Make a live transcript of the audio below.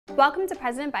Welcome to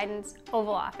President Biden's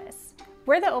Oval Office.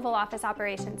 We're the Oval Office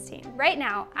operations team. Right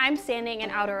now, I'm standing in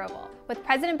Outer Oval with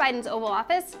President Biden's Oval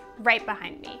Office right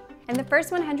behind me. In the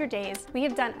first 100 days, we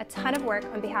have done a ton of work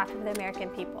on behalf of the American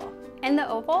people. In the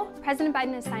Oval, President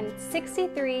Biden has signed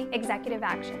 63 executive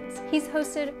actions. He's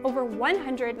hosted over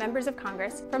 100 members of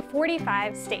Congress from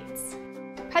 45 states.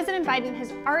 President Biden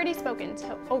has already spoken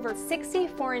to over 60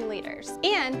 foreign leaders,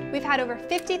 and we've had over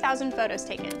 50,000 photos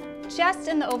taken, just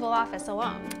in the Oval Office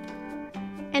alone.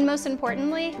 And most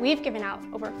importantly, we've given out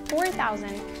over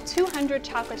 4,200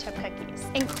 chocolate chip cookies,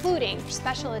 including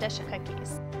special edition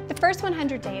cookies. The first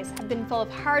 100 days have been full of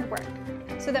hard work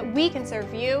so that we can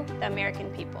serve you, the American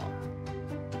people.